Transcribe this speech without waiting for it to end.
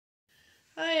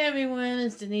everyone,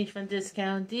 it's Denise from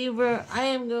Discount Diva. I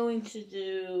am going to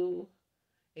do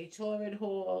a Torrid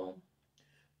haul.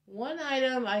 One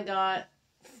item I got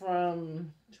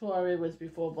from Torrid was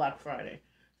before Black Friday.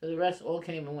 So the rest all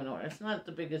came in one order. It's not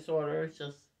the biggest order, it's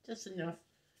just enough.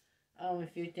 A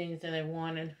few things that I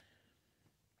wanted.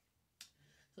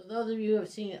 So those of you who have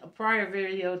seen a prior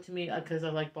video to me, because I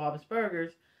like Bob's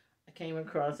Burgers, I came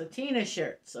across a Tina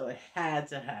shirt, so I had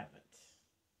to have it.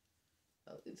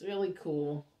 So it's really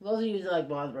cool. Those of you that like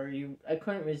Bob's Burgers, I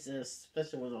couldn't resist,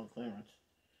 especially with on clearance.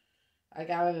 I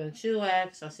got it in a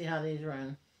 2X. I'll see how these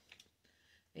run.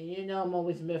 And you know I'm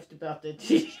always miffed about the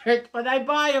t-shirts, but I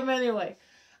buy them anyway.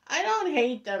 I don't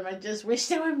hate them. I just wish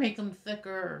they would make them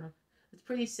thicker. It's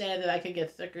pretty sad that I could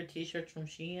get thicker t-shirts from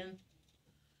Shein.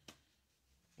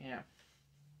 Yeah.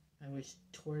 I wish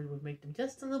Torrid would make them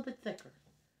just a little bit thicker.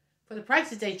 For the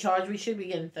prices they charge, we should be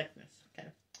getting thickness. Okay.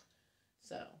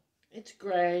 So, it's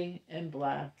gray and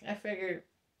black. I figured,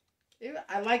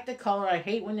 I like the color. I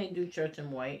hate when they do shirts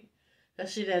in white.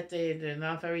 Especially that they're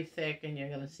not very thick and you're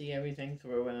going to see everything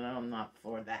through, and I'm not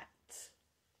for that.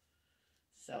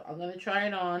 So, I'm going to try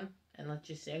it on and let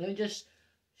you see. I'm going to just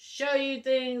show you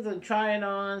things and try it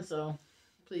on, so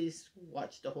please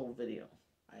watch the whole video.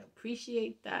 I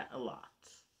appreciate that a lot.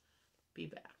 Be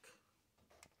back.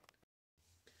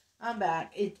 I'm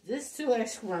back. This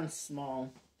 2X runs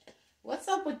small. What's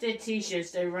up with their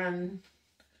t-shirts? They run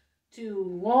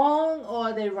too long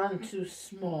or they run too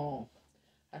small?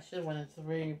 I should have went in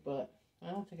 3, but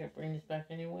I don't think I bring this back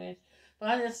anyways. But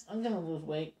I'm going to lose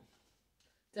weight.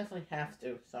 Definitely have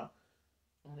to, so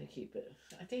I'm going to keep it.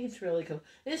 I think it's really cool.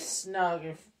 It's snug.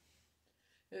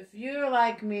 If you're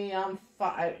like me, I'm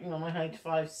my height's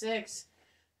 5'6".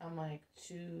 I'm like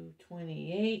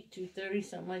 228, 230,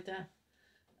 something like that.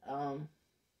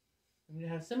 You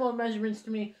have similar measurements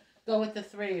to me. Go with the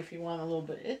 3 if you want a little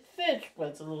bit. It fits, but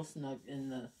it's a little snug in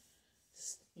the,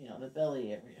 the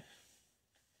belly area.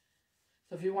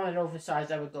 So if you want it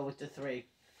oversized, I would go with the 3.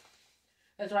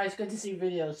 That's why it's good to see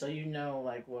videos so you know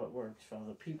like what works for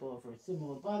other people for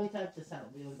similar body types. That's how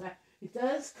it'll be on the back. It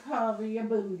does cover your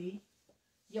booty,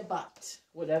 your butt,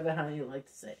 whatever how you like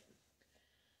to say it.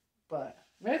 But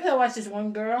maybe I watch this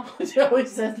one girl. She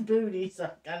always says booty, so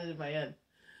I got it in my head.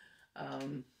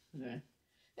 Yeah.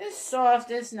 It's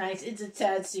soft, it's nice, it's a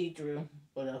tad see-through.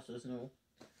 What else is new?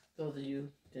 Those of you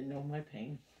that know my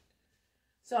pain.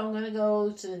 So I'm going to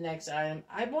go to the next item.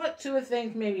 I bought 2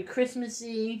 things maybe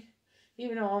Christmassy,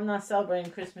 even though I'm not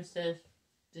celebrating Christmas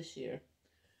this year.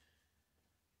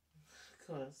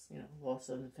 Because, loss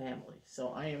of the family. So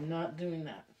I am not doing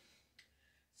that.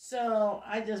 So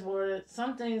I just bought it.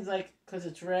 Some things like, because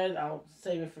it's red, I'll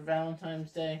save it for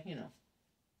Valentine's Day,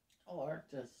 Or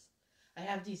just, I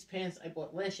have these pants I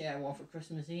bought last year I wore for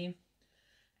Christmas Eve.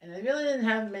 And I really didn't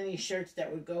have many shirts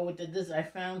that would go with this. I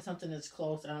found something that's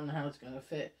close. I don't know how it's going to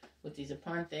fit with these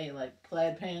Aponte, like,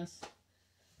 plaid pants.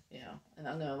 And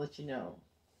I'm going to let you know.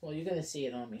 Well, you're going to see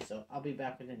it on me, so I'll be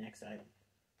back with the next item.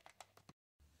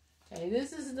 Okay,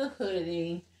 this is the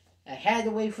hoodie. I had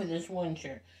to wait for this one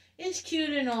shirt. It's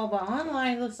cute and all, but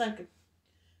online it looks like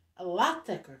a lot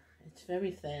thicker. It's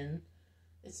very thin.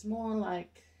 It's more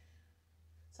like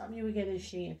something you would get in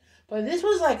Shein. But this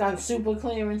was like on super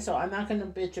clearance, so I'm not going to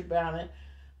bitch about it.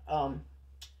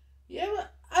 Yeah,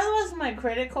 I lost my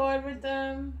credit card with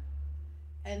them.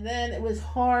 And then it was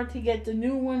hard to get the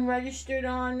new one registered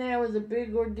on there. It was a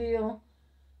big ordeal.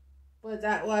 But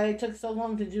that's why it took so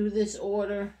long to do this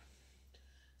order.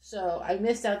 So I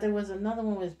missed out. There was another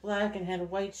one that was black and had a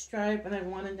white stripe. And I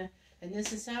wanted to... And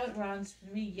this is how it runs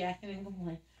for me, yakking and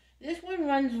going. This one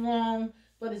runs long,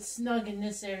 but it's snug in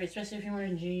this area. Especially if you're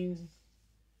wearing jeans.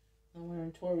 I'm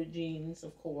wearing Torrid jeans,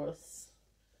 of course.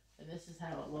 And this is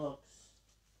how it looks.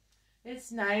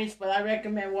 It's nice, but I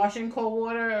recommend washing cold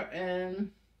water, and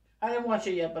I didn't wash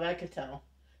it yet, but I could tell.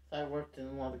 I worked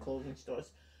in one of the clothing stores.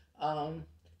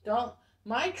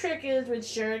 My trick is with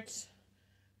shirts,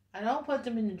 I don't put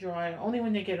them in the dryer. Only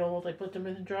when they get old, I put them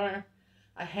in the dryer.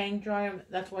 I hang dry them.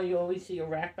 That's why you always see a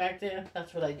rack back there.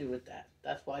 That's what I do with that.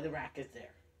 That's why the rack is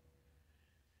there.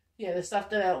 Yeah, the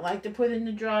stuff that I don't like to put in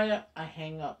the dryer, I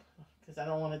hang up. Because I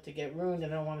don't want it to get ruined. I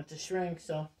don't want it to shrink.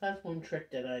 So that's one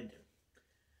trick that I do.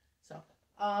 So,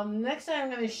 next time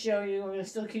I'm going to show you, I'm going to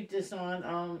still keep this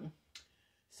on.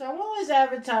 Someone was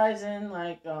advertising,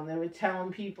 like, they were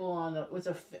telling people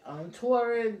on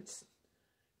Torrid's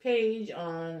page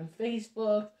on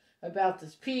Facebook about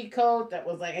this pea coat that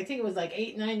was like, I think it was like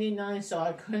 $8.99, so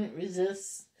I couldn't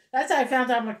resist. That's how I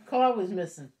found out my car was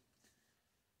missing.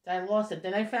 I lost it.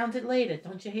 Then I found it later.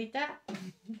 Don't you hate that?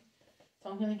 So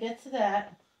I'm going to get to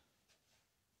that.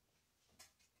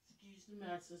 Excuse the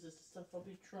mats. This is the stuff I'll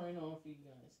be trying on for you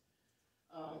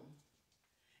guys.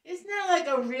 It's not like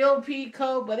a real pea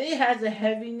coat, but it has a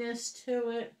heaviness to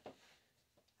it.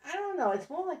 I don't know. It's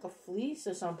more like a fleece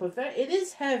or something. But it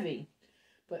is heavy.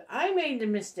 But I made the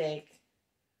mistake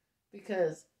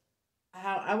because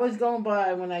how I was going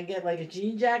by when I get like a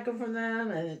jean jacket from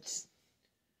them, and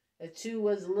a 2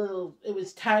 was a little, it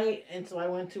was tight, and so I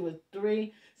went to a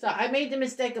 3. So I made the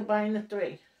mistake of buying the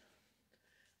 3.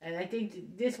 And I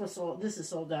think this is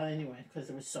sold out anyway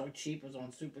because it was so cheap. It was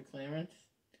on super clearance.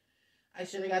 I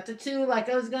should have got the 2 like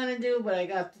I was going to do, but I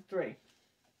got the 3.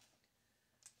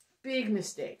 Big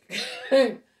mistake.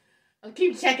 I'll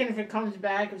keep checking if it comes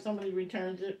back, if somebody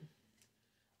returns it.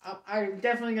 I'm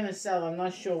definitely going to sell it. I'm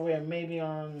not sure where. Maybe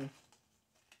on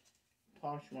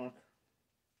Poshmark.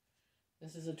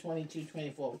 This is a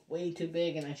 22-24. Way too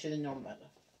big, and I should have known better.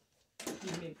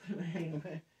 Let me put my hanger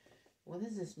back. What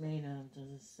is this made of? Does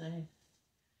it say?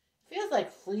 It feels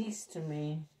like fleece to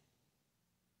me.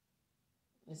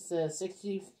 It says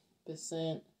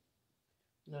 60%,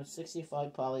 no,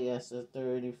 65 polyester,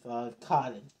 35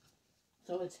 cotton.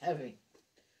 So it's heavy.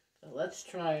 So let's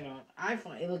try it on. I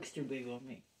find it looks too big on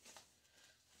me.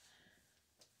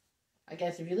 I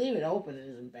guess if you leave it open, it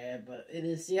isn't bad, but it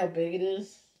is. See how big it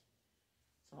is?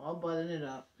 So I'll button it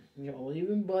up. You know, we'll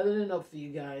even button it up for you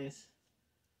guys.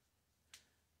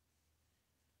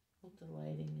 Hope the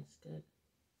lighting is good.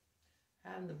 I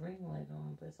have the ring light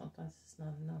on, but sometimes it's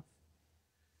not enough.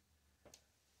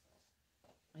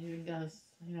 I even got,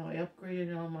 I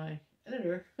upgraded on my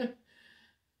editor.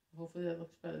 Hopefully that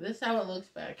looks better. This is how it looks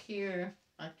back here.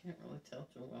 I can't really tell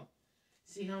too well.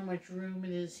 See how much room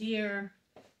it is here.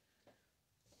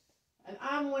 And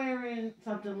I'm wearing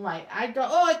something light. I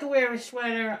could wear a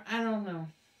sweater. I don't know.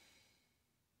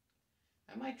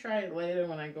 I might try it later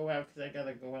when I go out because I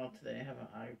gotta go out today. I have an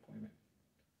eye appointment.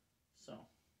 So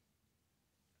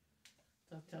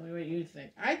tell me what you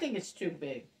think. I think it's too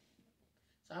big.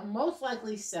 So I'm most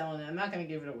likely selling it. I'm not gonna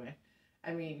give it away.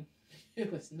 I mean,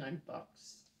 it was $9.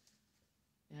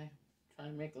 Yeah,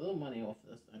 trying to make a little money off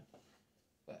of this thing.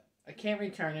 But I can't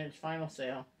return it. It's final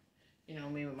sale. You know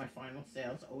me with my final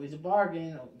sales. Always a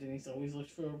bargain. Denise always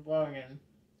looks for a bargain.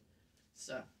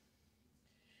 So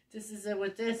this is it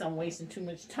with this. I'm wasting too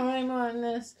much time on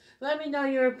this. Let me know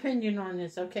your opinion on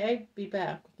this, okay? Be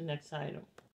back with the next item.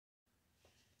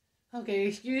 Okay,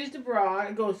 excuse the bra.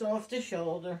 It goes off the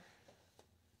shoulder.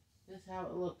 This is how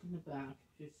it looked in the back,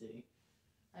 you see.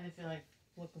 I didn't feel like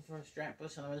looking for a strap,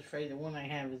 so I was afraid the one I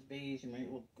have is beige and might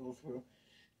go through.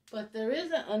 But there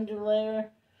is an underlayer.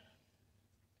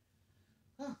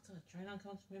 Oh, God, try not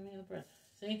to give me the breath.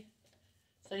 See?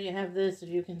 So you have this, if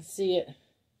you can see it.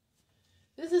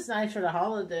 This is nice for the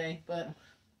holiday, but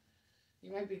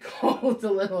you might be cold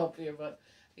a little up here, but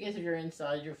I guess if you're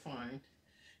inside, you're fine.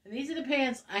 And these are the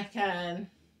pants I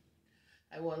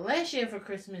wore last year for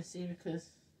Christmas Eve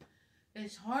because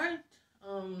it's hard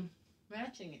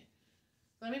matching it.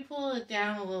 Let me pull it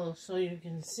down a little so you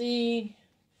can see.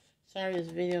 Sorry,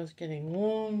 this video is getting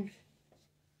long.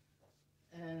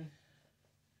 And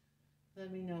let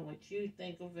me know what you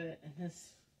think of it. And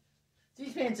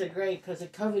these pants are great because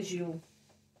it covers you.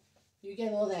 You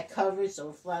get all that coverage, so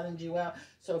it flattens you out.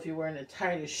 So if you're wearing a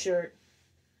tighter shirt,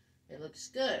 it looks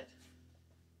good.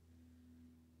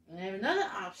 And I have another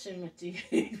option with these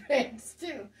pants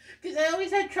too. Because I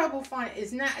always had trouble finding,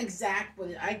 it's not exact, but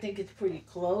I think it's pretty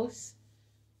close.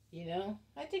 You know?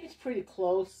 I think it's pretty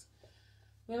close.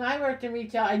 When I worked in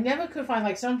retail, I never could find,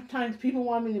 like sometimes people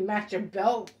want me to match a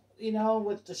belt, you know,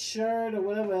 with the shirt or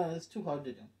whatever. And it's too hard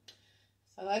to do.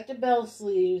 So I like the belt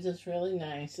sleeves. It's really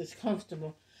nice. It's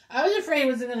comfortable. I was afraid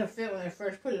it wasn't going to fit when I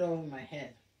first put it over my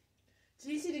head. It's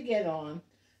easy to get on.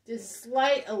 There's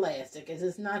slight elastic, as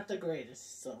it's not the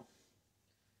greatest, so.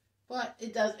 But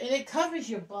it does, and it covers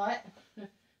your butt.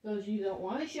 Those of you who don't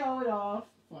want to show it off.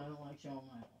 Well, I don't like showing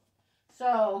mine off.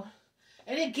 So,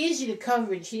 and it gives you the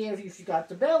coverage here if you got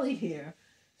the belly here.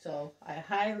 So, I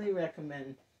highly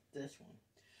recommend this one.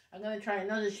 I'm going to try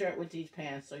another shirt with these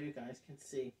pants so you guys can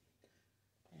see.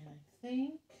 And I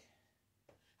think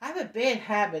I have a bad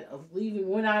habit of leaving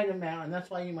one item out, and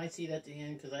that's why you might see it at the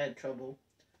end, because I had trouble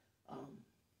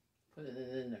putting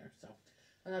it in there. So,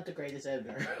 I'm not the greatest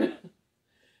editor.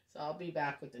 So, I'll be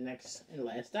back with the next and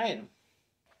last item.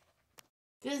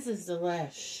 This is the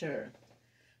last shirt.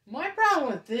 My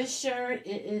problem with this shirt,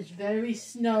 it is very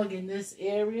snug in this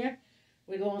area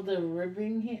with all the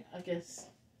ribbing here, I guess,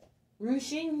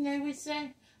 ruching, they would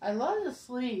say. I love the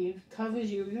sleeve,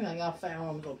 covers you, I got fat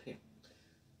arms up here.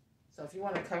 So if you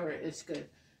want to cover it, it's good.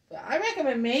 But I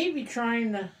recommend maybe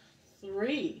trying the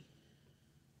 3,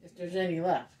 if there's any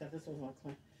left, because this was not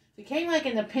clean. It came like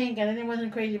in the pink, and then I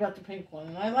wasn't crazy about the pink one.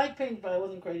 And I like pink, but I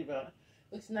wasn't crazy about it.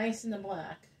 Looks nice in the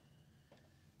black.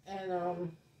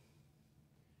 And,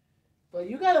 but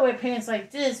you gotta wear pants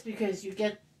like this because you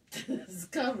get this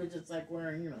coverage. It's like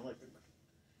wearing, you know, like,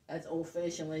 as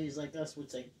old-fashioned ladies like us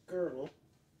would say, girdle.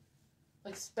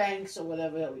 Like Spanx or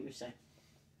whatever that you say.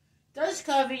 Does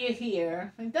cover you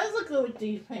here. It does look good with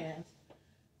these pants.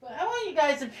 But I want you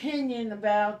guys' opinion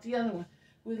about the other one.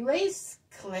 Would lace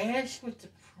clash with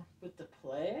the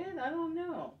plaid? I don't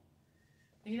know.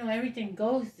 You know, everything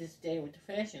goes this day with the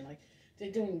fashion. Like,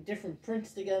 they're doing different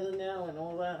prints together now and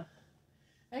all that.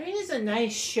 I mean, it's a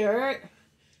nice shirt.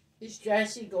 It's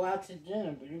dressy. Go out to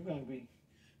dinner, but you're going to be...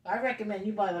 I recommend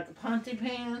you buy, like, a ponte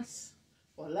pants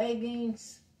or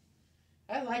leggings.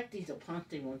 I like these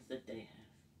ponte ones that they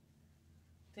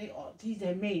have.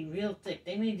 They're made real thick.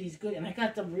 They made these good. And I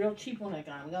got them real cheap when I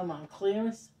got them. I got them on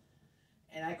clearance.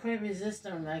 And I couldn't resist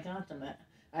them, and I got them.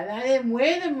 And I didn't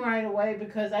wear them right away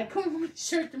because I couldn't find a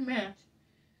shirt to match.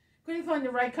 Couldn't find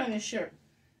the right kind of shirt.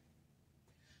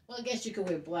 Well, I guess you could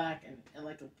wear black and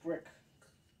like a brick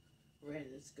red.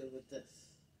 It's good with this.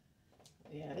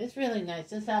 Yeah, it's really nice.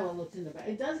 This is how it looks in the back.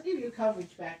 It does give you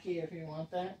coverage back here if you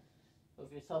want that. Or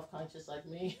if you're self-conscious like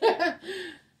me.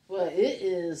 But it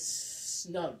is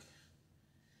snug.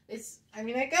 I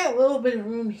mean, I got a little bit of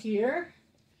room here.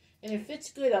 And it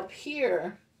fits good up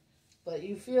here. But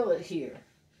you feel it here.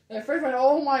 At first I went,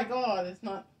 oh my god, it's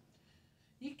not.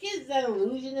 You get that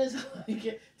illusion is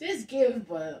this give,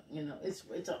 but you know, it's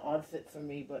an odd fit for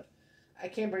me, but I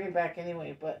can't bring it back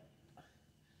anyway, but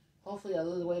hopefully I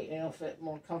lose weight and it'll fit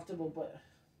more comfortable, but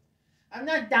I'm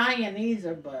not dying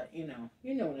either, but you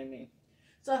know what I mean.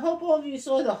 So I hope all of you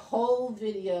saw the whole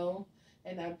video,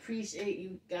 and I appreciate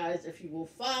you guys if you will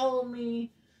follow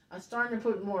me. I'm starting to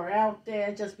put more out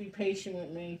there. Just be patient with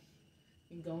me.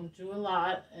 I'm going through a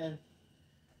lot, and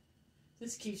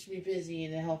this keeps me busy,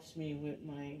 and it helps me with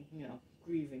my,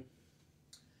 grieving.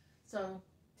 So,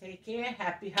 take care.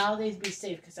 Happy holidays. Be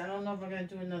safe, because I don't know if I'm going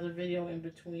to do another video in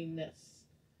between this.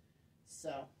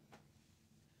 So,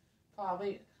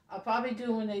 I'll probably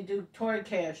do when they do Torrid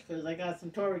cash, because I got some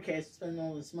Torrid cash to spend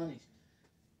all this money.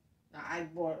 Now, I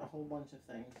bought a whole bunch of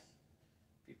things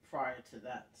prior to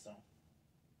that, so.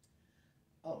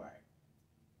 Alright.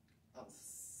 I'll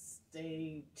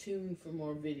stay tuned for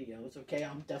more videos, okay?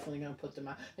 I'm definitely going to put them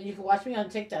out. And you can watch me on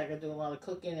TikTok. I do a lot of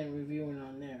cooking and reviewing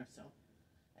on there, so.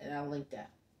 And I'll link that.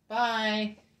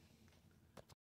 Bye!